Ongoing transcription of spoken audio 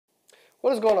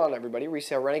What is going on, everybody?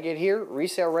 Resale Renegade here,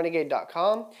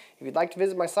 resalerenegade.com. If you'd like to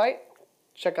visit my site,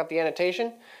 check out the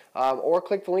annotation or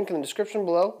click the link in the description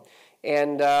below.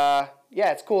 And yeah,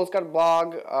 it's cool. It's got a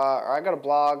blog, or I got a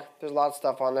blog. There's a lot of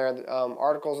stuff on there,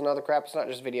 articles and other crap. It's not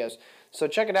just videos. So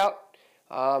check it out.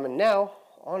 And now,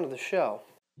 on to the show.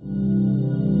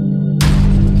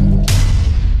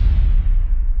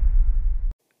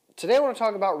 Today I want to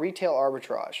talk about retail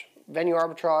arbitrage, venue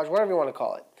arbitrage, whatever you want to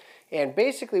call it. And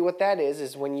basically what that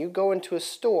is when you go into a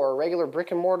store, a regular brick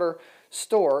and mortar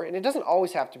store, and it doesn't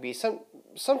always have to be.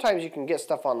 Sometimes you can get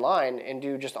stuff online and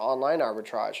do just online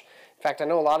arbitrage. In fact, I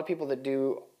know a lot of people that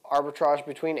do arbitrage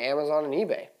between Amazon and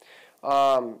eBay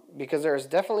because there's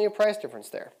definitely a price difference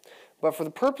there. But for the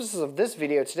purposes of this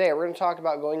video today, we're going to talk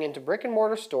about going into brick and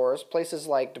mortar stores, places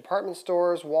like department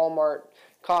stores, Walmart,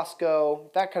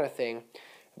 Costco, that kind of thing,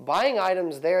 buying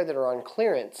items there that are on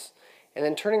clearance, and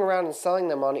then turning around and selling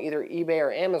them on either eBay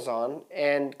or Amazon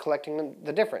and collecting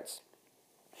the difference.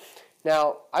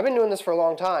 Now, I've been doing this for a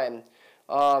long time,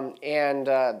 and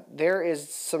there is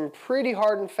some pretty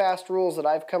hard and fast rules that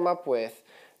I've come up with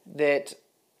that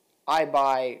I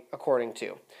buy according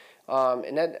to.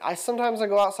 And then sometimes I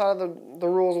go outside of the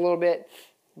rules a little bit,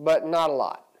 but not a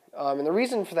lot. And the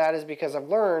reason for that is because I've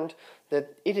learned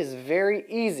that it is very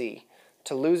easy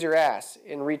to lose your ass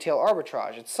in retail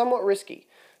arbitrage. It's somewhat risky.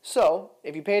 So,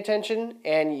 if you pay attention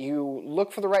and you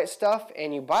look for the right stuff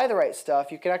and you buy the right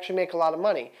stuff, you can actually make a lot of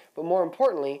money. But more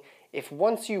importantly, if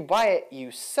once you buy it,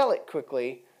 you sell it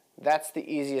quickly, that's the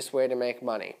easiest way to make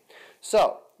money.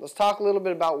 So, let's talk a little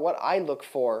bit about what I look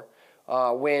for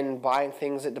when buying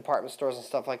things at department stores and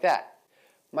stuff like that.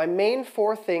 My main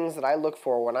 4 things that I look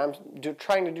for when I'm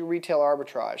trying to do retail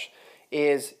arbitrage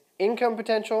is income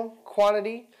potential,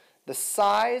 quantity, the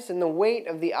size and the weight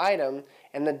of the item,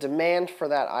 and the demand for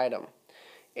that item.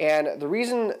 And the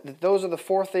reason that those are the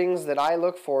 4 things that I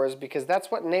look for is because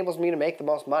that's what enables me to make the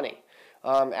most money.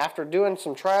 After doing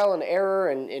some trial and error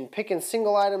and picking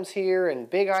single items here and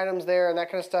big items there and that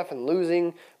kind of stuff and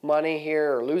losing money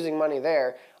here or losing money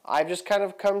there, I've just kind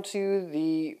of come to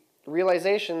the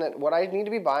realization that what I need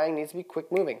to be buying needs to be quick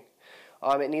moving.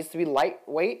 It needs to be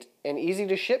lightweight and easy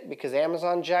to ship because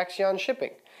Amazon jacks you on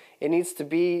shipping. It needs to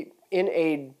be in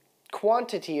a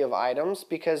quantity of items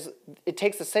because it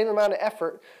takes the same amount of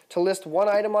effort to list 1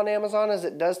 item on Amazon as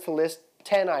it does to list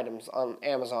 10 items on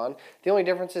Amazon. The only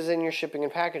difference is in your shipping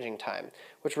and packaging time,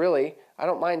 which really, I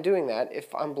don't mind doing that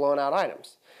if I'm blowing out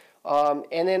items.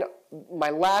 And then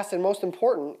my last and most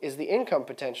important is the income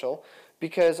potential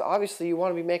because obviously you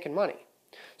want to be making money.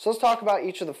 So let's talk about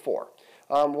each of the 4.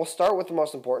 We'll start with the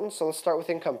most important, so let's start with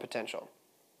income potential.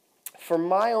 For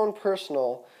my own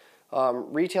personal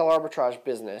retail arbitrage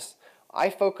business, I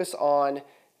focus on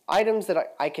items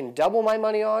that I can double my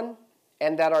money on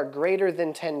and that are greater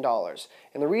than $10.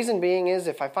 And the reason being is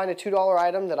if I find a $2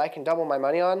 item that I can double my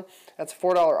money on, that's a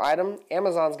 $4 item,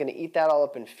 Amazon's going to eat that all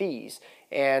up in fees,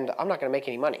 and I'm not going to make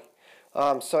any money.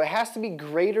 So it has to be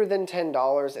greater than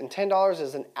 $10, and $10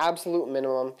 is an absolute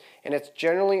minimum, and it's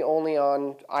generally only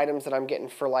on items that I'm getting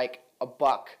for like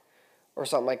 $1 or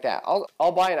something like that.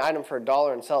 I'll buy an item for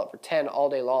 $1 and sell it for 10 all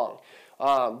day long.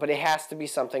 But it has to be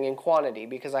something in quantity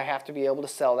because I have to be able to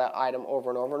sell that item over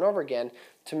and over and over again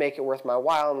to make it worth my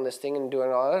while in listing and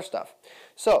doing all that other stuff.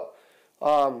 So,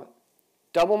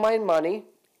 double my money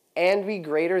and be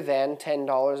greater than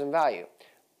 $10 in value.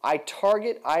 I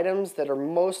target items that are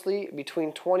mostly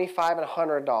between $25 and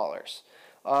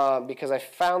 $100 because I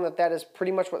found that that is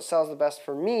pretty much what sells the best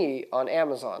for me on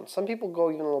Amazon. Some people go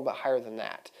even a little bit higher than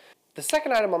that. The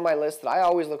second item on my list that I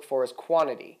always look for is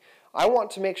quantity. I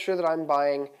want to make sure that I'm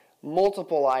buying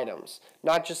multiple items,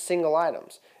 not just single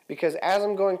items. Because as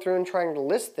I'm going through and trying to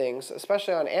list things,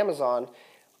 especially on Amazon,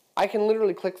 I can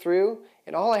literally click through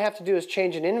and all I have to do is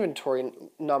change an inventory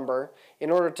number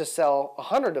in order to sell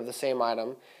 100 of the same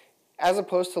item as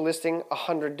opposed to listing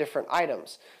 100 different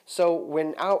items. So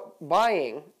when out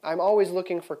buying, I'm always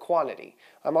looking for quantity.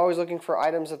 I'm always looking for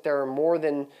items that there are more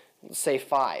than, say,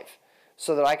 5.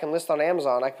 So that I can list on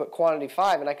Amazon, I can put quantity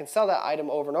 5 and I can sell that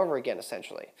item over and over again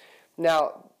essentially.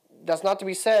 Now, that's not to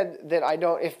be said that I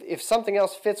don't, if something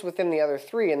else fits within the other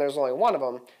 3 and there's only 1 of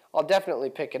them, I'll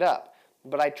definitely pick it up.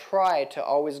 But I try to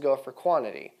always go for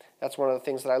quantity. That's one of the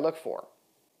things that I look for.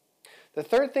 The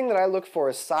third thing that I look for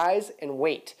is size and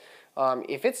weight.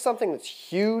 If it's something that's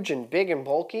huge and big and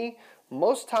bulky,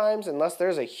 most times, unless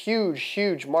there's a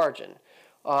huge margin,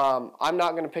 I'm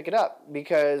not going to pick it up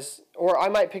because, or I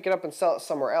might pick it up and sell it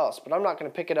somewhere else, but I'm not going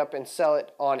to pick it up and sell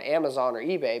it on Amazon or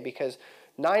eBay because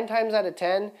 9 times out of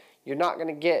 10, you're not going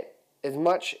to get as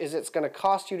much as it's going to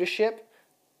cost you to ship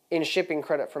in shipping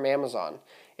credit from Amazon.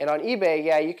 And on eBay,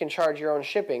 yeah, you can charge your own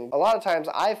shipping. A lot of times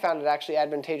I've found it actually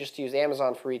advantageous to use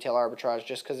Amazon for retail arbitrage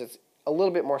just because it's a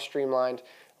little bit more streamlined,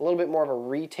 a little bit more of a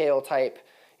retail type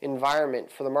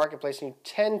environment for the marketplace, and you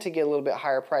tend to get a little bit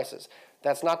higher prices.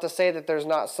 That's not to say that there's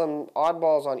not some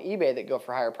oddballs on eBay that go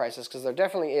for higher prices, because there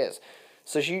definitely is.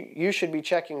 So you should be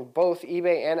checking both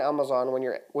eBay and Amazon when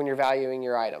you're valuing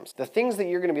your items. The things that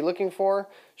you're going to be looking for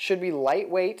should be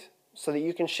lightweight so that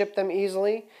you can ship them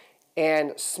easily,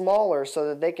 and smaller so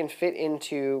that they can fit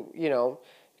into,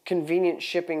 convenient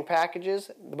shipping packages,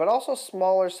 but also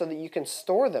smaller so that you can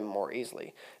store them more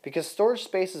easily, because storage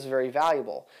space is very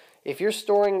valuable. If you're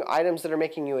storing items that are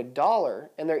making you $1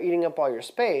 and they're eating up all your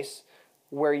space,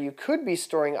 where you could be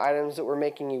storing items that were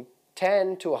making you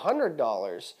 $10 to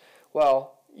 $100,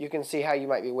 well, you can see how you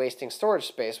might be wasting storage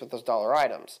space with those dollar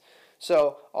items.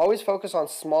 So always focus on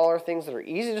smaller things that are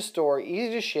easy to store,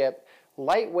 easy to ship,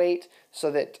 lightweight, so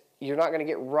that you're not going to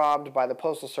get robbed by the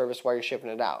postal service while you're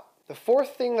shipping it out. The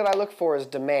fourth thing that I look for is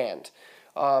demand.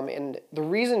 And the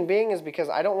reason being is because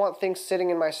I don't want things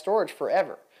sitting in my storage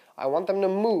forever. I want them to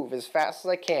move as fast as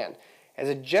I can. As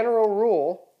a general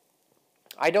rule,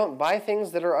 I don't buy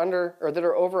things that are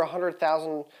over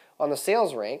 100,000 on the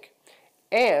sales rank,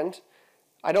 and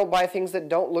I don't buy things that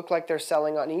don't look like they're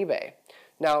selling on eBay.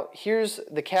 Now, here's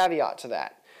the caveat to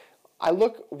that.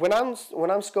 When I'm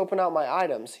scoping out my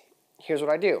items, here's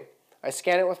what I do. I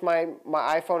scan it with my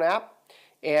iPhone app,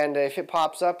 and if it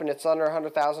pops up and it's under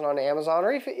 100,000 on Amazon,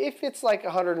 or if it's like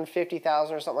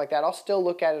 150,000 or something like that, I'll still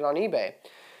look at it on eBay.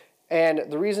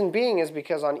 And the reason being is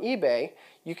because on eBay,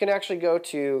 you can actually go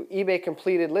to eBay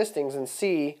completed listings and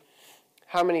see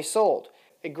how many sold.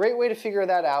 A great way to figure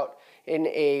that out in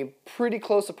a pretty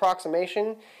close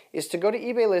approximation is to go to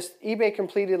eBay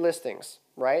completed listings,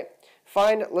 right?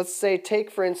 Let's say,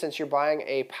 take for instance, you're buying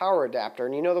a power adapter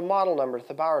and you know the model number to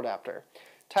the power adapter.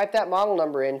 Type that model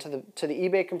number into the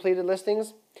eBay completed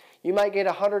listings. You might get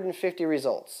 150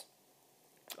 results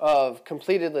of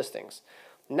completed listings.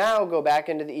 Now go back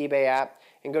into the eBay app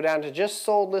and go down to just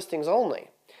sold listings only.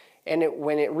 And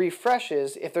when it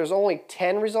refreshes, if there's only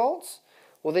 10 results,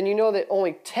 well, then you know that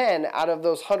only 10 out of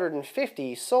those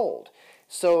 150 sold.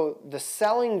 So the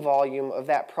selling volume of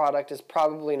that product is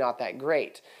probably not that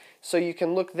great. So you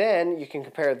can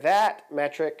compare that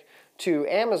metric to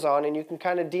Amazon, and you can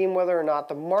kind of deem whether or not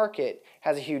the market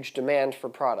has a huge demand for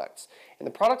products. And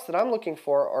the products that I'm looking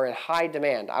for are in high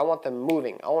demand. I want them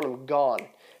moving. I want them gone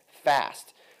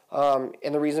fast.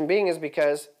 And the reason being is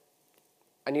because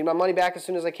I need my money back as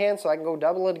soon as I can so I can go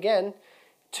double it again.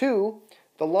 2,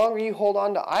 the longer you hold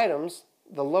on to items,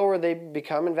 the lower they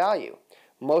become in value.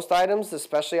 Most items,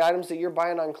 especially items that you're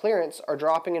buying on clearance, are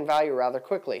dropping in value rather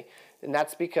quickly. And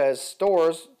that's because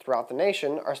stores throughout the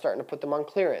nation are starting to put them on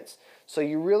clearance. So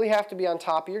you really have to be on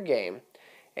top of your game,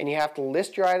 and you have to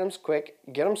list your items quick,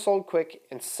 get them sold quick,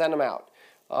 and send them out.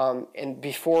 And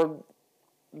before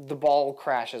the ball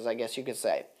crashes, I guess you could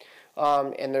say.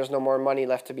 And there's no more money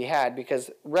left to be had,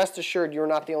 because rest assured you're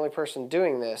not the only person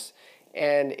doing this.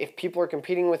 And if people are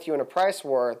competing with you in a price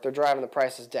war, they're driving the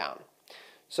prices down.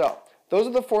 So those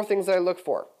are the 4 things that I look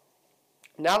for.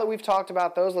 Now that we've talked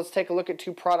about those, let's take a look at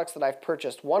 2 products that I've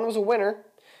purchased. One was a winner.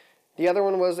 The other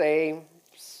one was a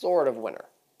sort of winner.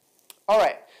 All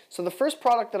right, so the first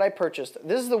product that I purchased,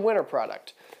 this is the winner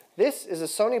product. This is a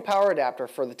Sony power adapter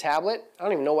for the tablet. I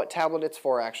don't even know what tablet it's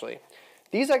for, actually.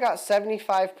 These I got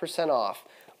 75% off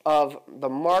of the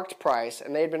marked price,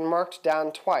 and they had been marked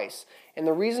down twice. And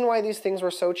the reason why these things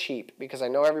were so cheap, because I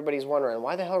know everybody's wondering,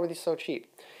 why the hell were these so cheap?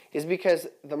 Is because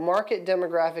the market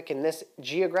demographic in this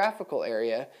geographical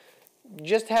area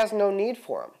just has no need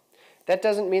for them. That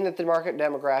doesn't mean that the market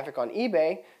demographic on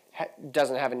eBay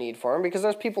doesn't have a need for them, because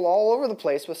there's people all over the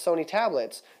place with Sony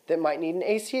tablets that might need an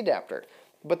AC adapter.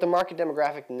 But the market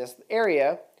demographic in this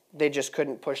area, they just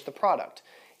couldn't push the product.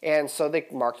 And so they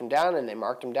marked them down, and they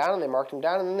marked them down, and they marked them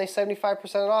down, and then they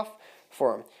 75% off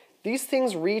for them. These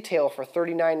things retail for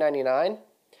 $39.99.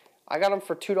 I got them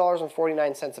for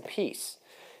 $2.49 a piece.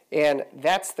 And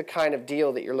that's the kind of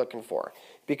deal that you're looking for,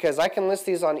 because I can list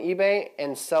these on eBay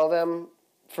and sell them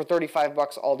for 35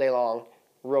 bucks all day long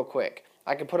real quick.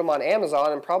 I can put them on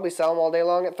Amazon and probably sell them all day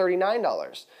long at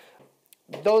 $39.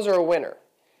 Those are a winner.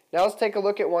 Now let's take a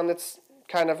look at one that's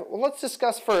let's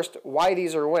discuss first why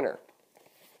these are a winner.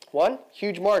 1,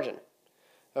 huge margin.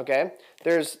 Okay,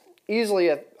 there's easily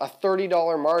a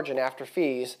 $30 margin after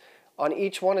fees on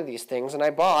each one of these things, and I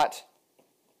bought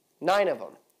 9 of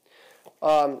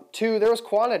them. 2, there was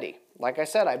quantity. Like I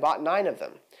said, I bought 9 of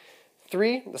them.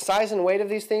 3, the size and weight of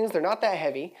these things, they're not that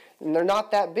heavy, and they're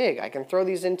not that big. I can throw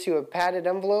these into a padded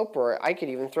envelope, or I could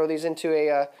even throw these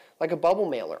into like a bubble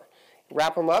mailer.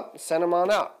 wrap them up, send them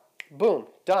on out. Boom,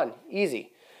 done,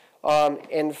 easy.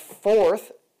 And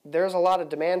fourth, there's a lot of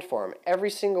demand for them. Every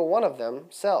single one of them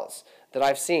sells that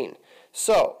I've seen.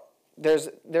 So there's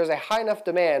a high enough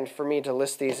demand for me to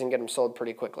list these and get them sold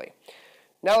pretty quickly.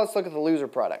 Now let's look at the loser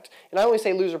product. And I only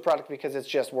say loser product because it's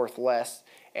just worth less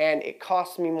and it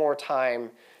costs me more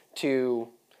time to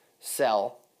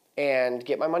sell and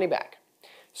get my money back.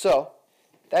 So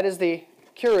that is the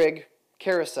Keurig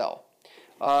Carousel.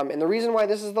 And the reason why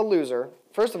this is the loser,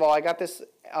 first of all, I got this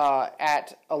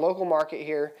at a local market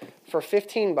here for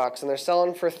 15 bucks and they're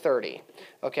selling for 30.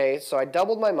 Okay, so I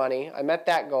doubled my money. I met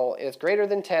that goal. It's greater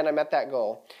than 10. I met that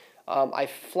goal. I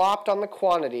flopped on the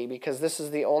quantity because this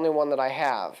is the only one that I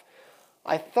have.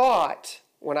 I thought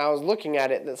when I was looking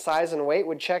at it that size and weight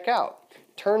would check out.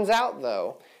 Turns out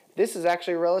though, this is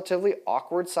actually a relatively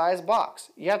awkward size box.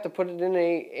 You have to put it in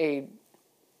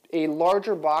a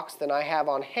larger box than I have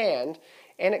on hand,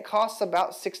 and it costs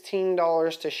about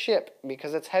 $16 to ship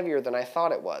because it's heavier than I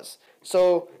thought it was.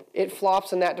 So it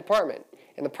flops in that department.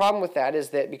 And the problem with that is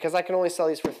that because I can only sell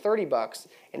these for 30 bucks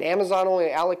and Amazon only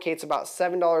allocates about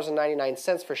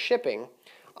 $7.99 for shipping,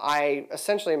 I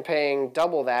essentially am paying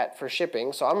double that for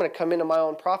shipping. So I'm going to come into my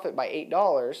own profit by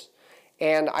 $8,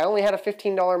 and I only had a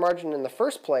 $15 margin in the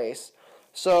first place.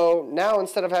 So now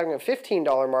instead of having a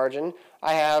 $15 margin,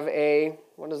 I have a,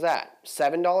 what is that,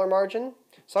 $7 margin?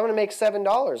 So I'm going to make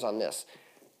 $7 on this.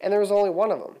 And there was only one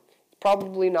of them.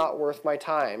 Probably not worth my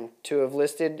time to have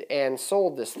listed and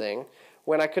sold this thing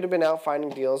when I could have been out finding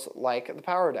deals like the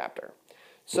power adapter.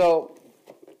 So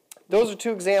those are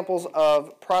two examples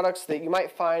of products that you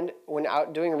might find when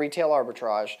out doing retail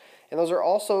arbitrage. And those are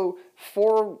also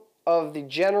four of the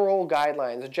general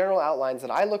guidelines, the general outlines that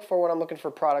I look for when I'm looking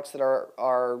for products that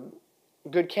are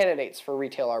good candidates for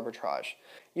retail arbitrage.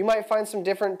 You might find some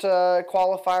different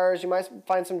qualifiers, you might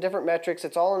find some different metrics.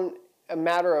 It's all a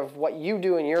matter of what you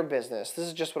do in your business. This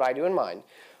is just what I do in mine.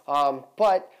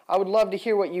 But I would love to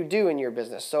hear what you do in your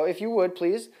business. So if you would,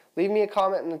 please leave me a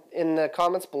comment in the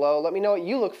comments below. Let me know what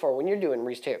you look for when you're doing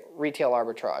retail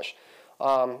arbitrage.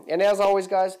 And as always,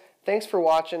 guys, thanks for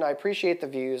watching. I appreciate the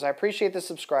views. I appreciate the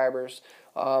subscribers.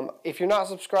 If you're not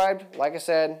subscribed, like I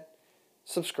said,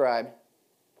 subscribe.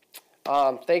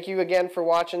 Thank you again for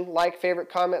watching. Like, favorite,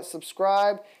 comment,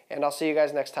 subscribe, and I'll see you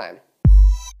guys next time.